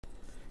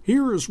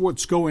Here is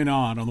what's going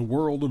on in the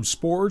world of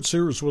sports.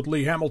 Here's what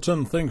Lee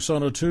Hamilton thinks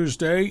on a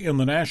Tuesday. In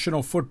the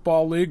National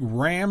Football League,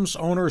 Rams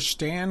owner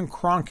Stan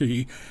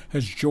Kroenke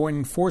has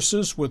joined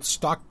forces with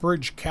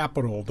Stockbridge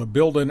Capital to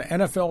build an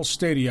NFL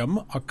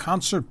stadium, a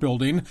concert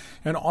building,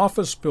 and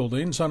office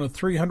buildings on a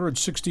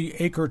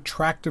 360-acre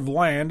tract of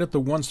land at the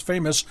once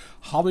famous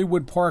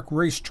Hollywood Park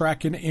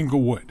racetrack in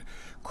Inglewood.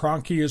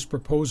 Kroenke is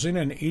proposing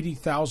an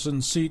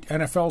 80,000-seat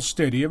NFL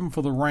stadium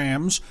for the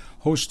Rams,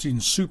 hosting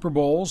Super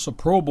Bowls, a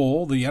Pro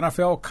Bowl, the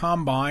NFL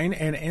Combine,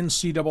 and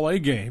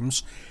NCAA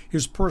games.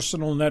 His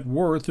personal net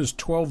worth is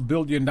 $12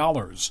 billion.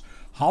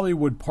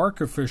 Hollywood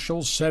Park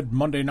officials said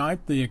Monday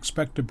night they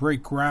expect to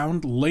break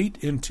ground late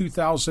in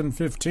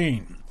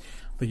 2015.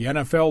 The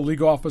NFL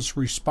league office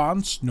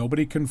response: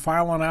 nobody can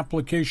file an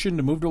application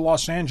to move to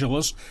Los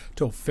Angeles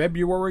till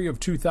February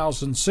of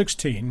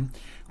 2016.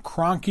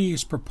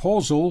 Kroenke's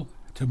proposal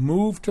to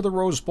move to the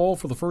Rose Bowl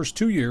for the first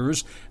 2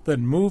 years,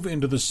 then move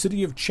into the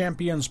City of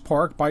Champions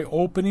Park by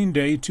opening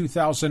day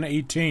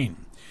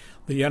 2018.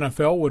 The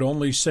NFL would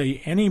only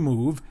say any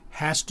move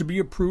has to be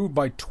approved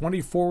by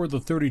 24 of the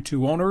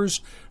 32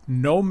 owners.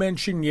 No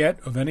mention yet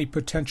of any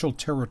potential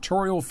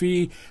territorial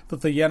fee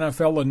that the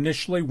NFL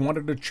initially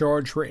wanted to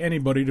charge for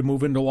anybody to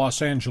move into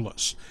Los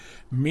Angeles.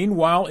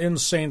 Meanwhile, in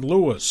St.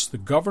 Louis, the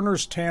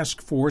governor's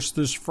task force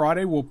this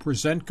Friday will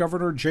present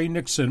Governor Jay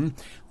Nixon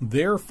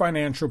their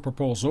financial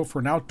proposal for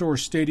an outdoor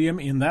stadium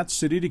in that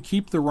city to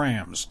keep the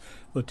Rams.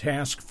 The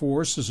task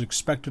force is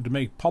expected to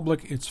make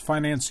public its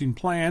financing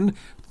plan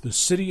to the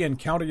city and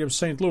county of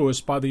St. Louis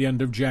by the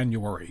end of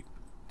January.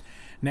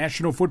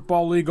 National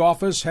Football League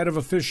office head of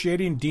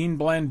officiating Dean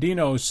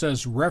Blandino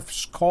says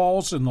refs'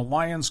 calls in the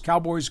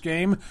Lions-Cowboys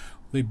game,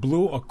 they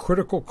blew a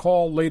critical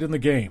call late in the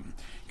game.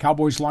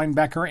 Cowboys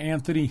linebacker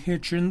Anthony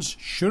Hitchens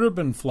should have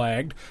been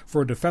flagged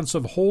for a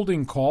defensive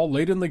holding call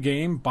late in the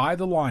game by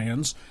the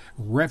Lions.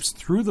 Refs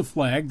threw the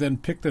flag, then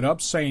picked it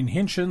up, saying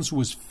Hitchens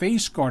was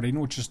face guarding,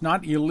 which is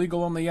not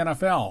illegal in the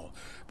NFL.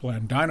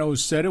 Blandino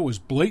said it was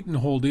blatant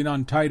holding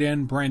on tight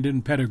end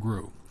Brandon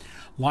Pettigrew.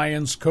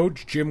 Lions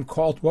coach Jim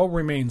Caldwell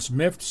remains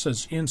miffed,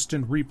 says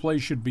instant replay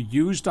should be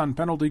used on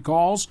penalty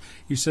calls.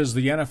 He says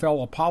the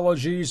NFL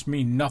apologies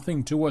mean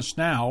nothing to us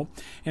now.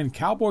 And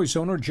Cowboys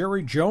owner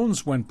Jerry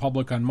Jones went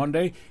public on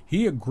Monday.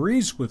 He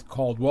agrees with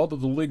Caldwell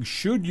that the league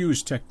should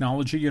use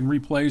technology and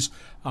replays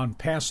on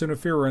pass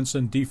interference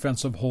and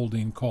defensive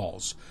holding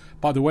calls.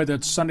 By the way,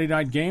 that Sunday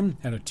night game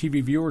had a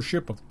TV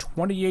viewership of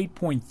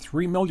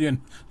 28.3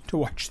 million to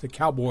watch the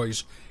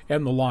Cowboys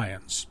and the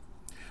Lions.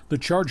 The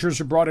Chargers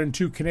have brought in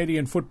two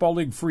Canadian Football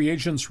League free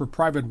agents for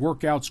private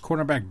workouts: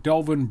 cornerback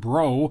Delvin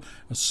Breaux,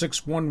 a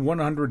 6'1",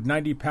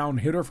 190-pound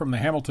hitter from the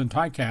Hamilton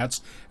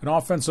Ticats, and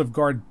offensive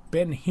guard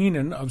Ben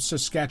Heenan of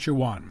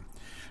Saskatchewan.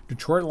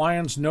 Detroit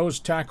Lions nose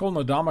tackle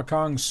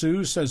Ndamukong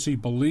Suh says he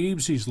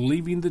believes he's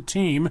leaving the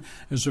team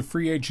as a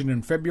free agent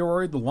in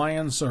February. The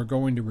Lions are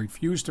going to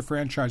refuse to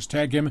franchise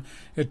tag him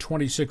at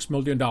 $26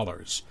 million.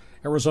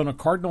 Arizona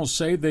Cardinals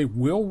say they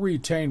will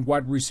retain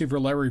wide receiver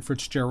Larry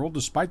Fitzgerald,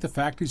 despite the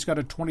fact he's got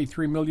a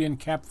 $23 million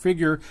cap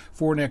figure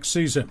for next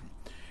season.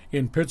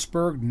 In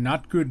Pittsburgh,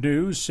 not good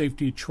news.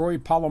 Safety Troy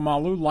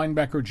Polamalu,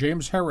 linebacker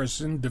James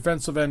Harrison,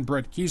 defensive end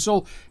Brett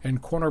Kiesel,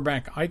 and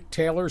cornerback Ike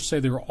Taylor say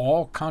they're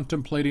all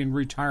contemplating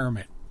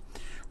retirement.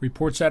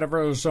 Reports out of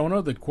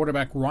Arizona that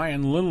quarterback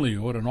Ryan Lindley,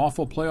 who had an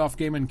awful playoff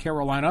game in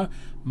Carolina,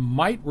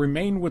 might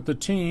remain with the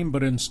team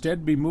but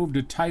instead be moved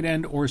to tight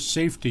end or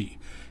safety.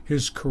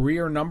 His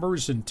career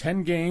numbers in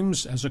 10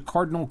 games as a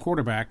Cardinal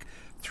quarterback: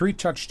 3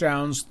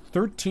 touchdowns,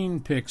 13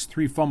 picks,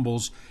 3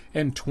 fumbles,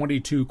 and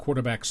 22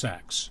 quarterback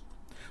sacks.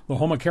 The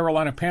home of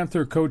Carolina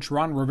Panther coach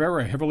Ron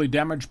Rivera heavily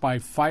damaged by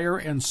fire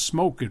and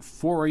smoke at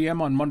 4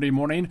 a.m. on Monday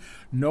morning.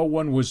 No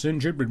one was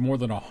injured, but more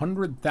than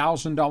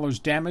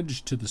 $100,000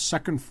 damage to the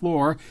second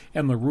floor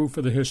and the roof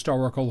of the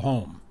historical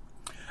home.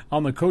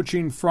 On the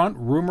coaching front,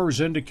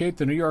 rumors indicate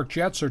the New York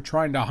Jets are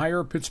trying to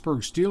hire Pittsburgh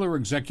Steelers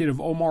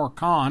executive Omar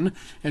Khan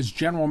as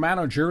general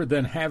manager,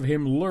 then have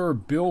him lure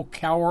Bill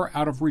Cowher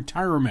out of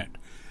retirement.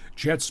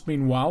 Jets,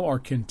 meanwhile, are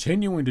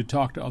continuing to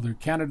talk to other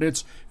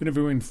candidates,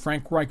 interviewing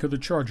Frank Reich of the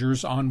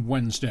Chargers on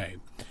Wednesday.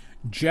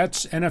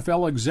 Jets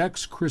NFL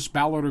execs Chris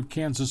Ballard of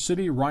Kansas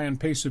City, Ryan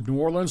Pace of New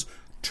Orleans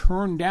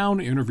turned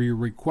down interview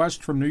requests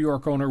from New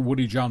York owner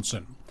Woody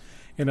Johnson.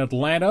 In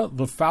Atlanta,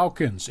 the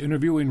Falcons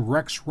interviewing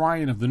Rex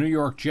Ryan of the New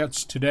York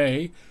Jets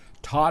today,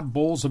 Todd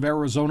Bowles of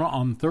Arizona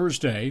on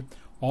Thursday.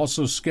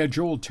 Also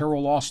scheduled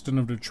Terrell Austin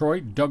of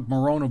Detroit, Doug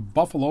Marrone of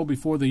Buffalo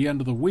before the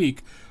end of the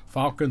week.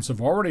 Falcons have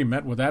already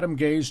met with Adam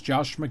Gase,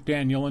 Josh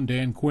McDaniel, and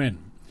Dan Quinn.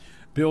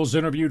 Bills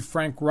interviewed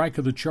Frank Reich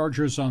of the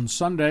Chargers on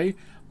Sunday.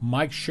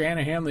 Mike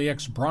Shanahan, the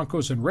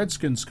ex-Broncos and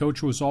Redskins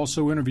coach, was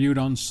also interviewed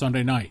on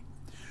Sunday night.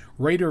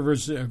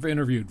 Raiders have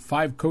interviewed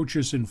 5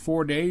 coaches in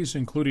 4 days,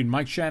 including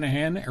Mike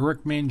Shanahan,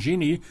 Eric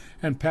Mangini,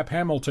 and Pep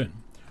Hamilton.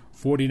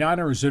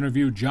 49ers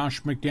interviewed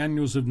Josh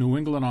McDaniels of New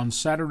England on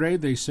Saturday.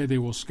 They say they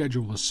will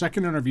schedule a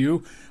second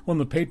interview when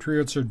the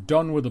Patriots are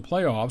done with the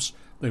playoffs.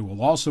 They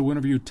will also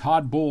interview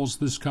Todd Bowles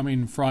this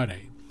coming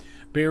Friday.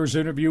 Bears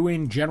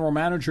interviewing general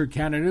manager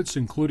candidates,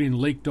 including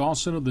Lake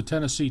Dawson of the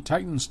Tennessee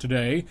Titans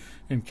today,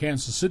 and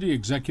Kansas City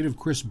executive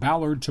Chris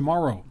Ballard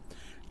tomorrow.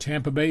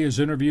 Tampa Bay has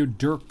interviewed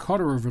Dirk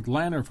Cutter of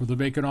Atlanta for the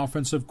vacant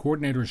offensive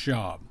coordinator's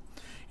job.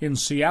 In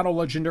Seattle,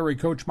 legendary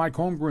coach Mike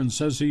Holmgren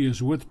says he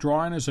is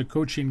withdrawing as a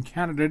coaching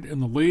candidate in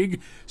the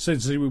league,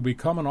 since he will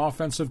become an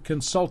offensive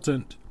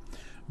consultant.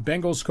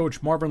 Bengals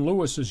coach Marvin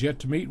Lewis is yet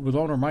to meet with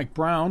owner Mike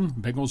Brown.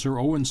 Bengals are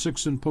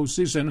 0-6 in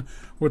postseason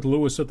with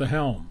Lewis at the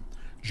helm.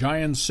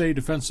 Giants say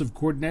defensive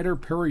coordinator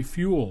Perry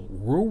Fewell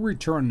will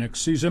return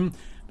next season,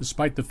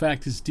 despite the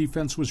fact his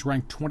defense was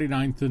ranked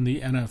 29th in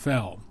the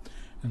NFL.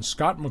 And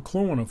Scott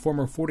McCloughan, a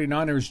former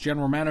 49ers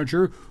general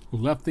manager who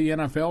left the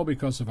NFL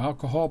because of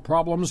alcohol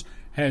problems,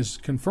 has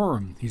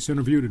confirmed he's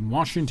interviewed in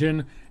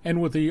Washington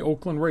and with the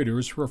Oakland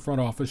Raiders for a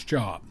front office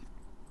job.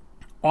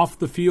 Off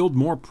the field,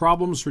 more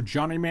problems for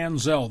Johnny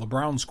Manziel, the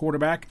Browns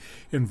quarterback,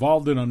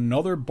 involved in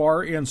another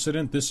bar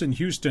incident, this in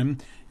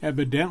Houston.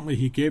 Evidently,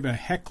 he gave a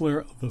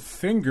heckler the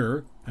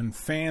finger, and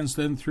fans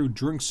then threw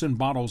drinks and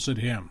bottles at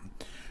him.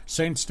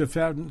 Saints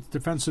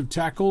defensive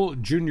tackle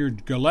Junior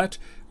Galette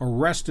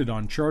arrested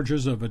on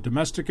charges of a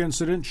domestic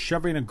incident,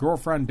 shoving a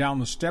girlfriend down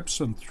the steps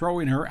and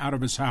throwing her out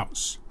of his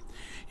house.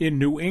 In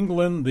New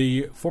England,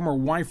 the former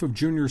wife of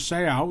Junior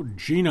Seau,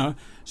 Gina,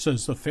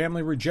 says the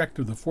family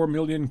rejected the $4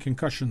 million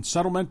concussion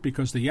settlement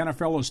because the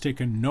NFL has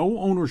taken no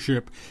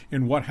ownership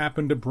in what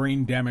happened to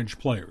brain-damaged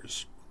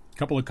players. A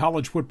couple of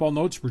college football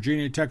notes.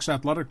 Virginia Tech's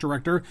athletic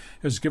director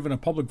has given a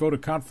public vote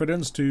of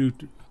confidence to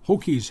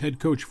Hokies head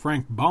coach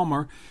Frank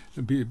Baumer,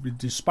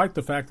 despite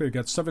the fact that he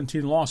got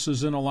 17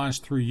 losses in the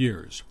last 3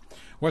 years.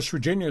 West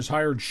Virginia has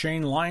hired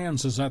Shane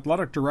Lyons as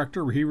athletic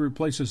director. He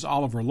replaces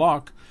Oliver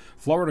Luck.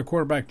 Florida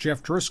quarterback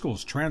Jeff Driscoll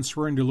is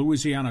transferring to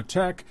Louisiana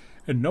Tech.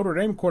 And Notre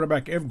Dame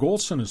quarterback Ev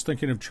Golson is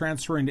thinking of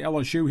transferring to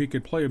LSU. He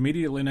could play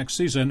immediately next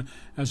season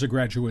as a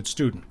graduate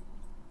student.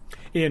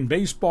 In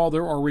baseball,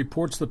 there are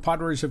reports the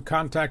Padres have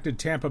contacted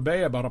Tampa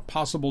Bay about a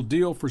possible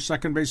deal for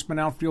second baseman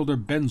outfielder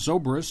Ben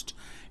Zobrist.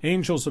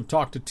 Angels have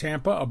talked to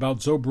Tampa about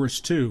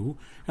Zobrist too,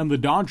 and the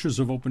Dodgers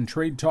have opened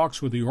trade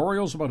talks with the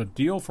Orioles about a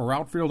deal for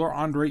outfielder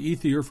Andre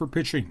Ethier for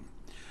pitching.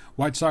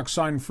 White Sox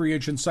signed free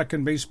agent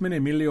second baseman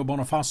Emilio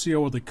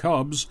Bonifacio of the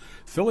Cubs.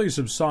 Phillies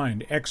have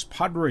signed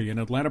ex-Padre and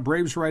Atlanta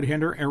Braves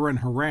right-hander Aaron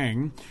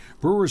Harang.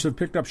 Brewers have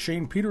picked up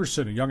Shane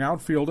Peterson, a young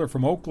outfielder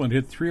from Oakland,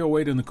 hit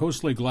 .308 in the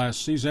Coast League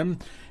last season.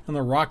 And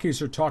the Rockies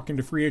are talking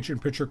to free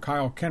agent pitcher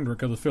Kyle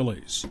Kendrick of the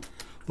Phillies.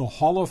 The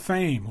Hall of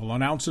Fame will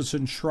announce its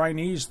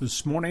enshrinees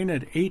this morning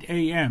at 8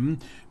 a.m.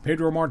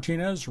 Pedro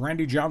Martinez,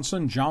 Randy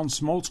Johnson, John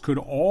Smoltz could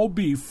all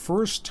be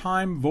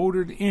first-time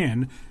voted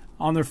in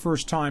on their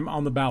first time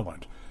on the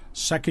ballot.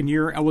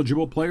 Second-year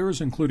eligible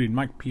players including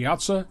Mike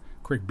Piazza,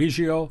 Craig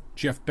Biggio,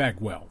 Jeff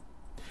Bagwell.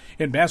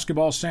 In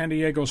basketball, San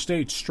Diego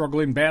State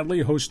struggling badly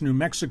hosts New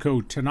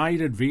Mexico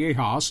tonight at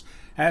Viejas.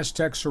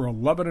 Aztecs are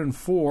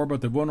 11-4,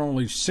 but they've won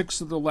only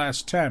 6 of the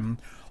last 10.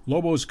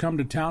 Lobos come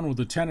to town with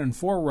a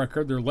 10-4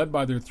 record. They're led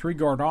by their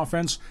three-guard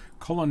offense.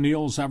 Cullen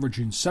Neal's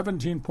averaging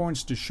 17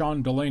 points,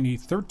 Deshaun Delaney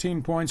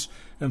 13 points,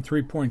 and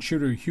three-point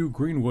shooter Hugh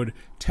Greenwood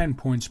 10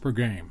 points per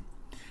game.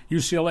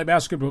 UCLA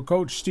basketball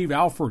coach Steve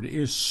Alford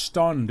is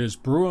stunned as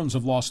Bruins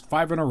have lost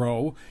 5 in a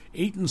row,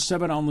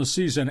 8-7 on the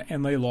season,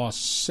 and they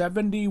lost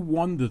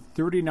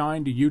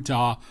 71-39 to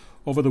Utah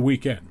over the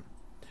weekend.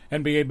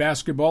 NBA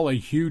basketball, a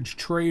huge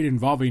trade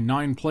involving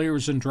 9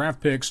 players and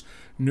draft picks.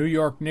 New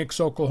York Knicks,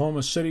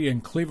 Oklahoma City,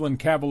 and Cleveland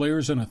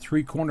Cavaliers in a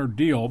 3-corner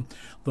deal.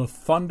 The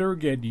Thunder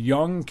get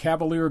young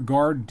Cavalier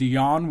guard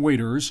Dion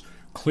Waiters.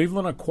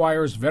 Cleveland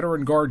acquires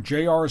veteran guard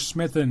J.R.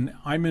 Smith and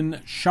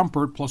Iman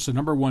Shumpert plus a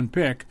number 1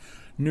 pick.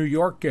 New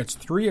York gets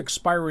 3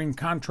 expiring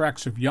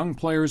contracts of young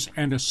players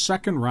and a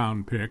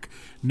second-round pick.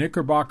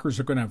 Knickerbockers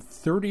are going to have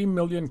 $30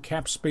 million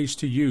cap space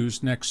to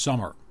use next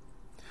summer.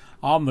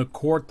 On the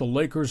court, the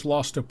Lakers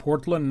lost to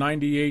Portland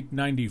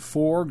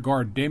 98-94.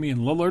 Guard Damian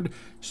Lillard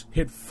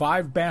hit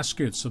 5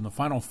 baskets in the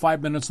final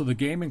 5 minutes of the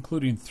game,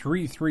 including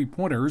 3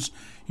 3-pointers.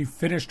 He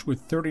finished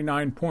with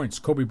 39 points.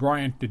 Kobe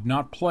Bryant did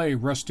not play,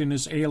 resting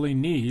his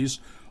ailing knees.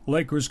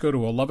 Lakers go to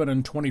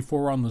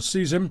 11-24 on the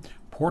season.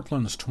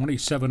 Portland's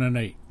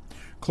 27-8.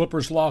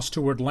 Clippers lost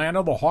to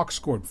Atlanta. The Hawks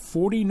scored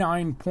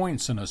 49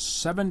 points in a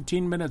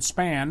 17-minute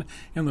span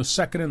in the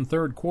second and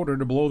third quarter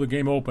to blow the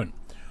game open.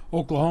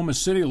 Oklahoma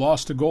City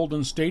lost to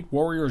Golden State.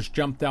 Warriors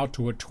jumped out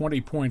to a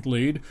 20-point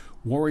lead.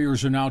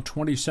 Warriors are now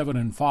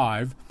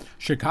 27-5.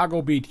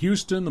 Chicago beat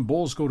Houston. The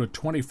Bulls go to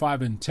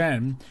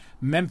 25-10.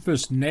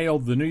 Memphis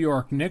nailed the New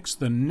York Knicks.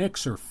 The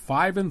Knicks are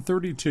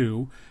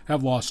 5-32,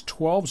 have lost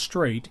 12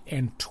 straight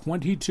and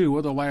 22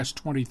 of the last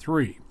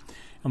 23.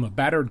 And the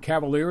battered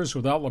Cavaliers,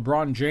 without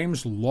LeBron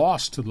James,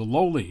 lost to the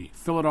lowly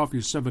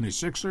Philadelphia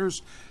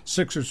 76ers.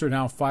 Sixers are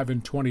now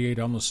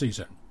 5-28 on the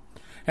season.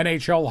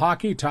 NHL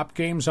hockey, top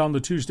games on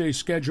the Tuesday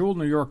schedule.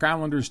 New York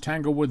Islanders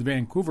tangle with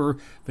Vancouver.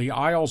 The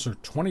Isles are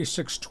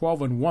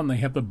 26-12-1. They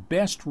have the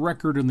best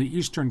record in the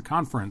Eastern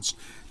Conference.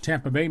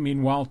 Tampa Bay,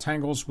 meanwhile,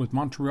 tangles with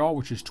Montreal,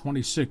 which is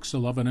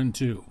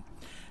 26-11-2.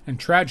 And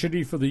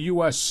tragedy for the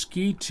U.S.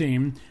 ski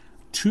team.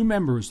 Two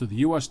members of the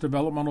U.S.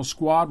 developmental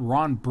squad,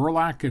 Ron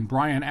Burlak and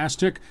Brian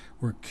Astic,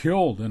 were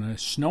killed in a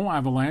snow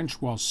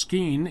avalanche while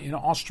skiing in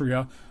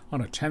Austria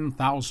on a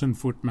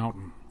 10,000-foot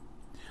mountain.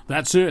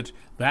 That's it.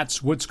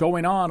 That's what's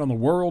going on in the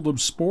world of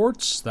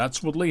sports.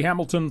 That's what Lee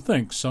Hamilton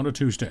thinks on a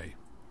Tuesday.